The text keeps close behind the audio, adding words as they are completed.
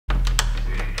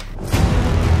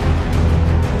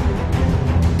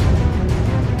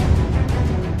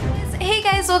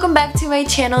welcome back to my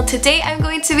channel. Today I'm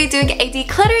going to be doing a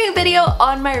decluttering video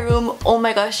on my room. Oh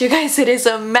my gosh, you guys, it is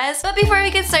a mess. But before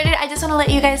we get started, I just want to let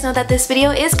you guys know that this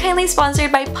video is kindly sponsored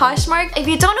by Poshmark. If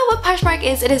you don't know what Poshmark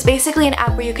is, it is basically an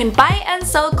app where you can buy and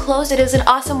sell clothes. It is an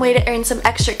awesome way to earn some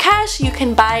extra cash. You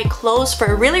can buy clothes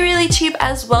for really cheap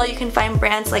as well. You can find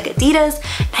brands like Adidas,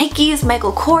 Nikes,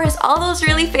 Michael Kors, all those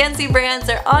really fancy brands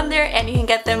are on there and you can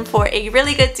get them for a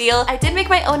really good deal. I did make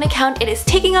my own account. It is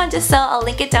taking on Giselle. I'll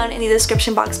link it down in the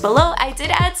description box below. I did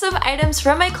add some items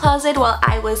from my closet while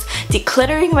I was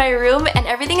decluttering my room and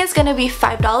everything is gonna be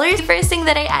 $5. The first thing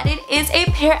that I added is a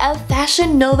pair of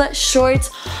Fashion Nova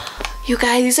shorts. You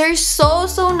guys, these are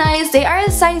so nice. They are a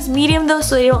size medium though,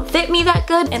 so they don't fit me that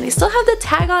good and they still have the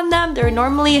tag on them. They're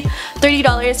normally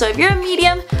 $30, so if you're a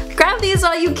medium, grab these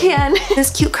while you can. This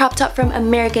cute crop top from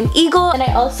American Eagle, and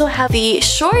I also have the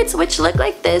shorts which look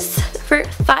like this for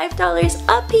 $5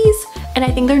 a piece, and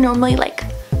I think they're normally like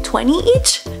 20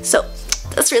 each, so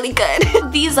that's really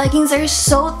good. These leggings are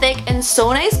so thick and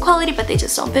so nice quality, but they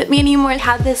just don't fit me anymore. I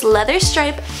have this leather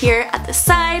stripe here at the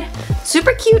side,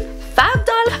 super cute, $5.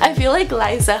 I feel like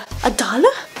Liza. $1?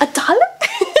 $1?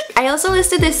 I also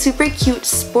listed this super cute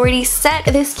sporty set,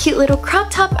 this cute little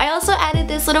crop top. I also added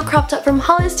this little crop top from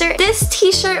Hollister, this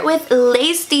t-shirt with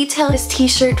lace detail, this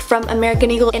t-shirt from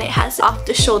American Eagle, and it has off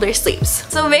the shoulder sleeves.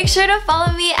 So make sure to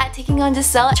follow me at Taking on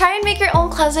Giselle. Try and make your own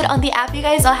closet on the app, you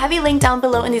guys. I'll have a link down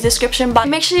below in the description box.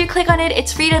 Make sure you click on it,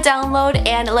 it's free to download,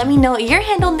 and let me know your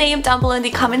handle name down below in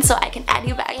the comments so I can add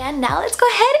you back. And now let's go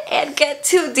ahead and get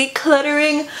to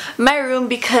decluttering my room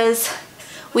because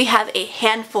we have a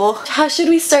handful. How should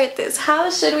we start this? How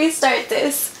should we start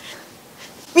this?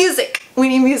 Music. We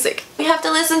need music. We have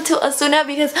to listen to Ozuna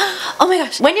because, oh my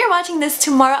gosh, when you're watching this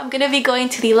tomorrow, I'm gonna be going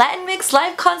to the Latin Mix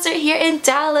live concert here in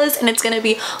Dallas, and it's gonna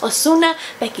be Ozuna,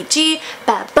 Becky G,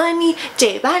 Bad Bunny,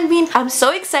 J Balvin. I'm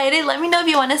so excited. Let me know if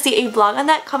you want to see a vlog on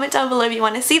that. Comment down below if you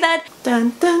want to see that.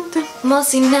 Dun dun dun. Como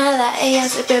si nada, ella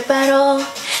se preparó,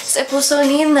 se puso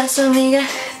linda su amiga.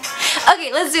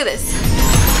 Okay, let's do this.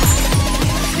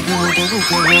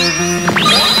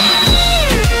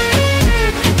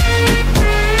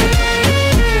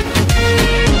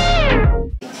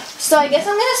 So I guess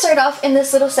I'm gonna start off in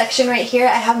this little section right here.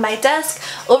 I have my desk.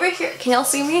 Over here, can y'all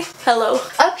see me? Hello.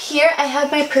 Up here I have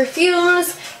my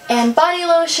perfumes and body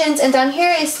lotions, and down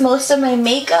here is most of my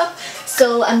makeup.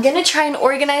 So I'm gonna try and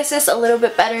organize this a little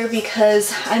bit better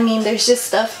because, I mean, there's just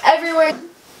stuff everywhere.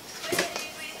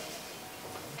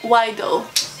 Why though?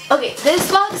 Okay, this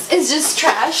box is just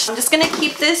trash. I'm just gonna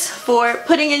keep this for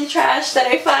putting in trash that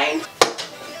I find.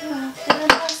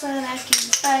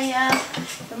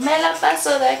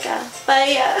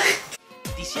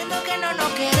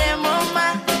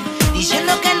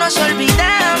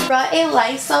 Brought a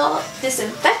Lysol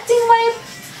disinfecting wipe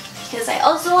because I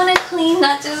also want to clean,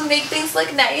 not just make things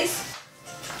look nice.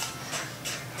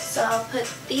 So I'll put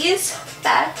these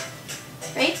back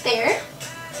right there.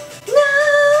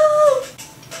 No!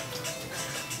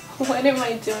 What am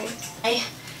I doing? My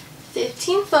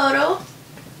 15 photo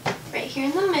right here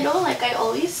in the middle, like I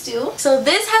always do. So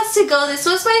this has to go. This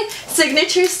was my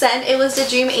signature scent. It was the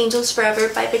Dream Angels Forever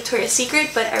by Victoria's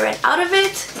Secret, but I ran out of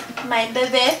it. My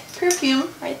Bebe perfume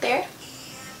right there.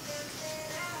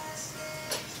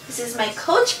 This is my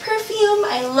Coach perfume.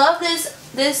 I love this.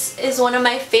 This is one of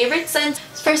my favorite scents.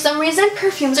 For some reason,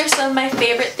 perfumes are some of my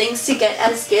favorite things to get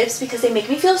as gifts because they make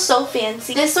me feel so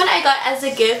fancy. This one I got as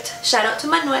a gift. Shout out to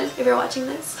Manuel if you're watching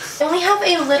this. I only have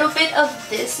a little bit of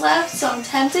this left, so I'm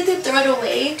tempted to throw it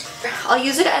away. I'll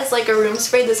use it as like a room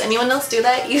spray. Does anyone else do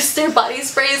that? Use their body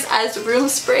sprays as room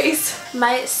sprays.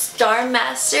 My Star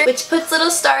Master, which puts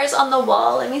little stars on the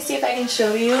wall. Let me see if I can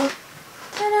show you.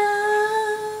 Ta-da!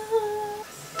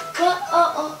 Oh,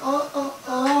 oh, oh, oh,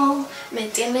 oh. Me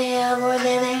tiene amor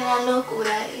de la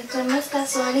locura, esto no es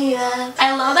casualidad.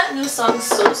 I love that new song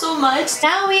so much.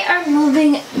 Now we are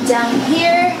moving down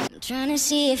here. I'm trying to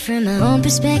see it from my own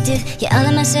perspective. You're all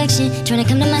in my section, trying to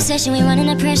come to my session, we running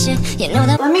the pressure. You know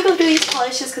that. Let me go through these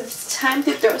polishes because it's time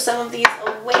to throw some of these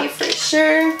away for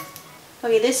sure.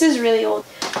 Okay, this is really old.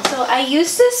 So I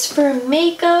use this for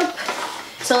makeup.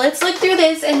 So let's look through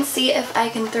this and see if I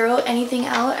can throw anything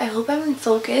out. I hope I'm in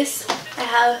focus. I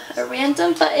have a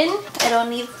random button. I don't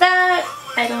need that.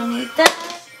 I don't need that.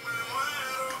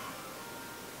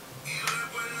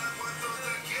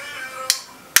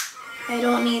 I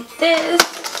don't need this.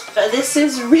 This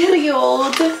is really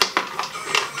old.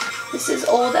 This is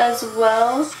old as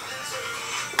well.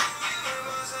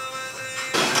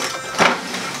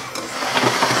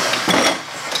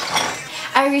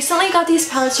 I recently got these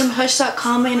palettes from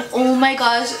Hush.com and oh my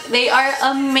gosh, they are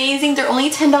amazing. They're only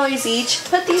 $10 each.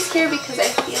 Put these here because I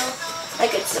feel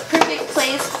Like it's the perfect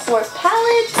place for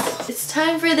palettes. It's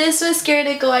time for this mascara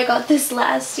to go. I got this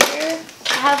last year.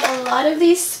 I have a lot of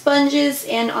these sponges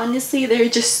and honestly they're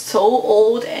just so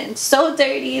old and so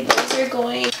dirty. Those are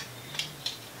going.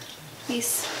 These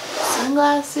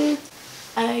sunglasses,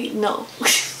 I know.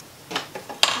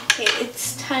 Okay,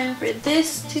 it's time for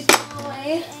this to go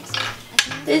away.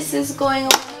 This is going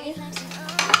away.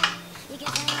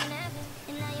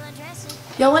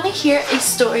 Y'all want to hear a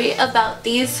story about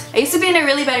these? I used to be in a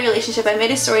really bad relationship. I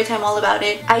made a story time all about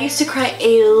it. I used to cry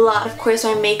a lot. Of course,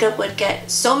 my makeup would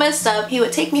get so messed up. He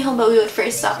would take me home, but we would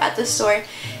first stop at the store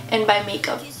and buy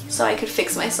makeup so I could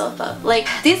fix myself up. Like,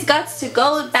 these gots to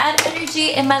go. Bad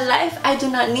energy in my life I do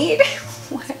not need.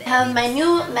 I have my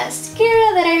new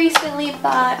mascara that I recently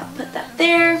bought. I'll put that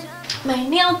there. My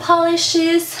nail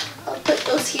polishes. I'll put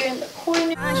those here in the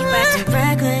corner.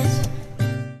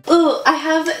 Ooh, I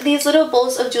have these little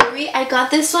bowls of jewelry. I got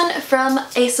this one from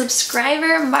a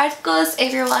subscriber, Marcos.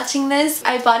 If you're watching this,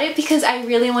 I bought it because I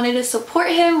really wanted to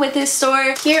support him with his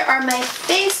store. Here are my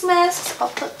face masks. I'll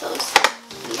put those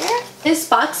here. This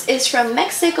box is from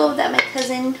Mexico that my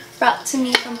cousin brought to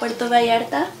me from Puerto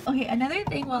Vallarta. Okay, another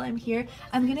thing while I'm here,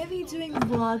 I'm gonna be doing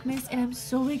Vlogmas and I'm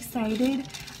so excited.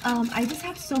 I just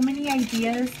have so many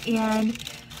ideas and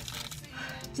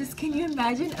just can you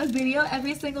imagine a video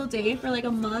every single day for like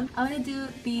a month? I want to do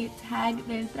the tag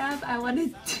del trap. I want to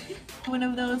do one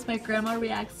of those my grandma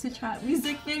reacts to trap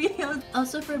music videos.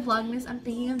 Also for Vlogmas, I'm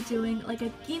thinking of doing like a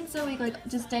 15 week, like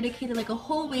just dedicated like a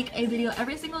whole week a video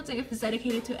every single day is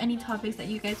dedicated to any topics that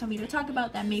you guys want me to talk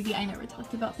about that maybe I never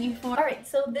talked about before. Alright,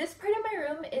 so this part of my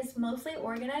room is mostly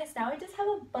organized. Now I just have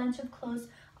a bunch of clothes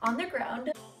on the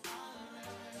ground.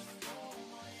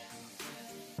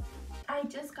 I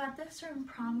just got this from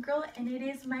Prom Girl and it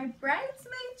is my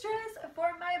bridesmaid dress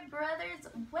for my brother's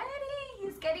wedding.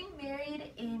 He's getting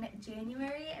married in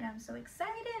January and I'm so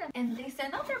excited. And they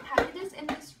send out their packages in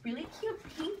this really cute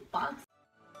pink box.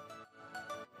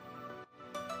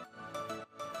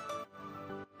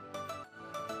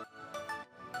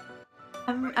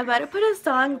 I'm about to put a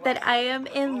song that I am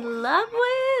in love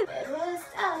with.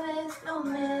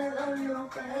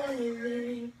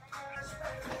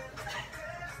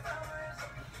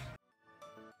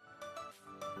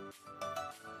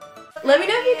 Let me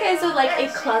know if you guys would like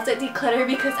a closet declutter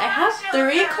because I have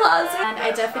 3 closets and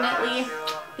I definitely,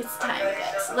 it's time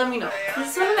guys. Let me know.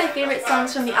 This is one of my favorite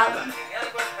songs from the album.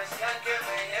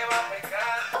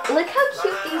 Look how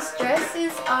cute these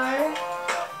dresses are.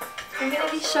 I'm going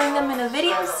to be showing them in a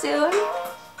video soon.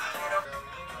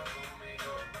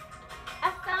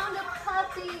 I found a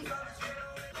puppy!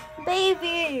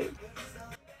 Baby!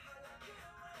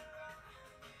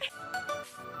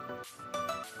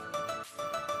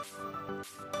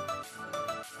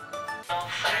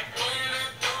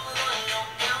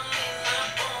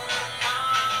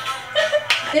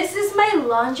 This is my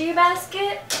laundry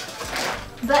basket,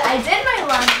 but I did my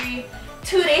laundry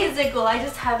 2 days ago. I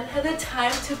just haven't had the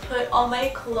time to put all my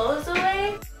clothes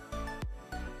away.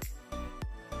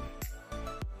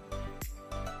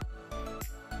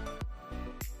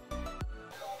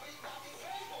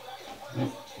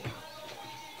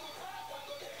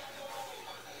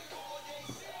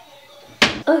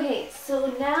 Okay,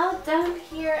 so now down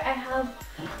here I have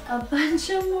a bunch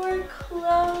of more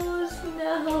clothes.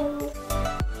 No.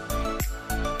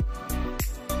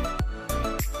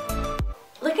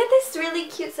 Look at this really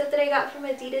cute set that I got from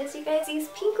Adidas, you guys. These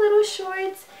pink little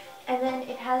shorts, and then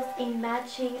it has a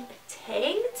matching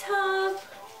tank top.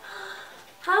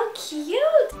 How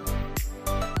cute!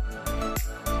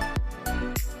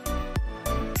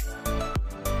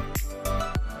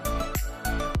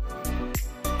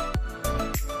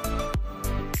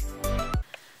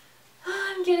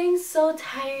 I'm getting so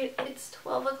tired. It's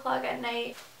 12 o'clock at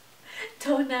night.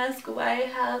 Don't ask why I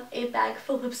have a bag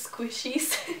full of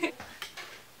squishies.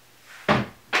 I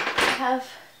have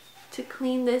to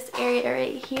clean this area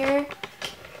right here.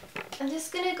 I'm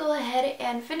just gonna go ahead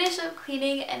and finish up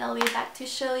cleaning and I'll be back to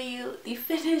show you the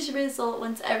finished result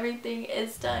once everything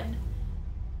is done.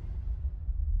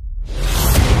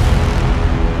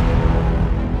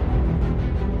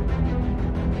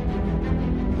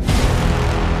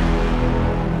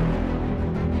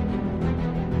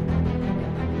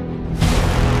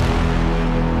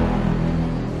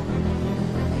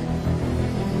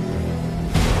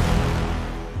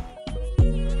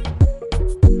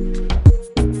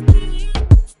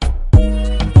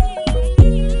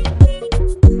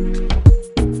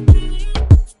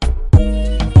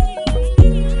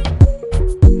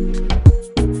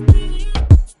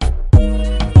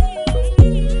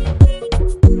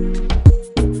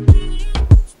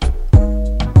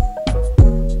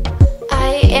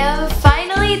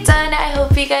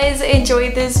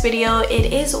 enjoyed this video.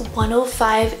 It is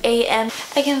 1:05 a.m.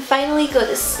 I can finally go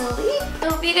to sleep. I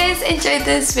hope you guys enjoyed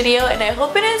this video and I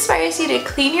hope it inspires you to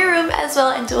clean your room as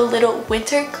well and do a little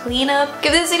winter cleanup.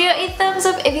 Give this video a thumbs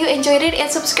up if you enjoyed it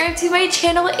and subscribe to my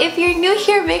channel. If you're new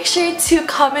here, make sure to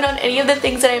comment on any of the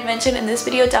things that I mentioned in this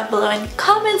video down below in the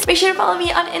comments. Make sure to follow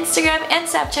me on Instagram and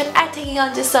Snapchat at Taking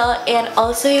on Giselle. And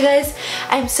also, you guys,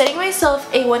 I'm setting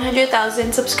myself a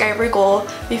 100,000 subscriber goal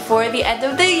before the end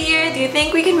of the year. Do you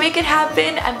think we can make it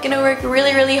happen? I'm gonna work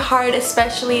really hard,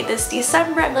 especially this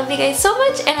December. I love you guys so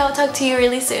much and I'll talk to you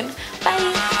really soon.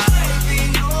 Bye!